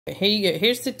Here you go.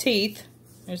 Here's the teeth.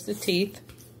 Here's the teeth.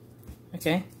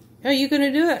 Okay. Oh, you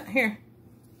gonna do it? Here.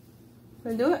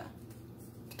 Gonna do it?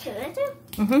 Can I do?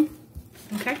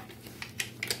 Mm-hmm. Okay.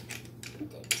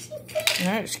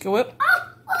 All right, just go up.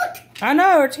 Oh, look. I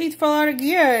know, her teeth fell out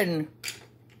again.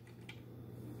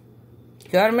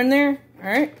 Got them in there? All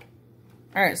right.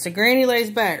 All right, so Granny lays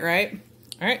back, right?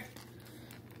 All right.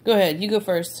 Go ahead. You go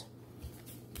first.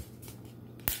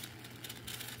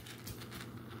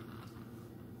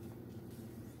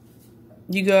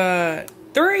 You got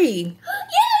 3.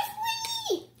 Yes,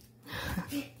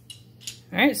 we.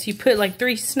 All right, so you put like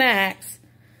 3 snacks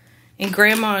in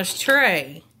Grandma's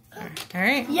tray. All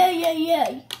right? Yeah.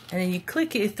 And then you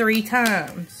click it 3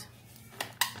 times.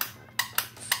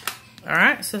 All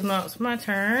right, so now it's my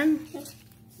turn.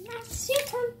 That's your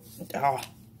turn. Oh,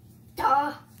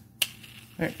 Duh.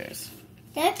 there it goes.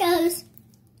 There it goes.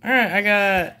 All right, I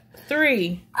got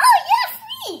 3. Oh, yes,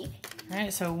 me. All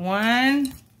right, so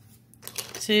 1,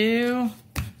 2,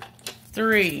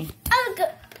 3. Oh, good.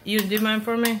 You do mine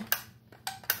for me?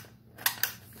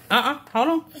 Hold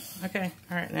on. Okay,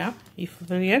 all right, now you flip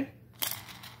it again.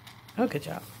 Oh, good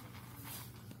job.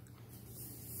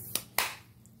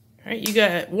 All right, you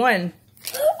got 1.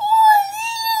 Oh,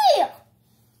 yeah.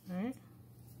 All right.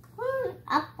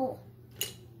 Apple.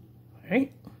 All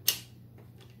right.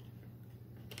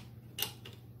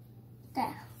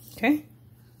 There. Okay.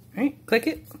 All right, click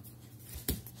it.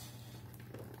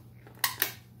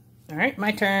 All right,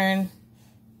 my turn.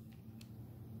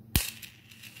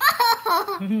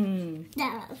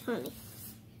 That was funny.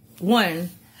 1.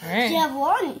 All right. You have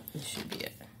 1. This should be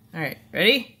it. All right,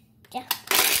 ready? Yeah.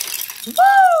 Woo!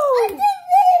 I did it.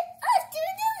 Let's do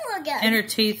this again. And her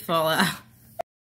teeth fall out.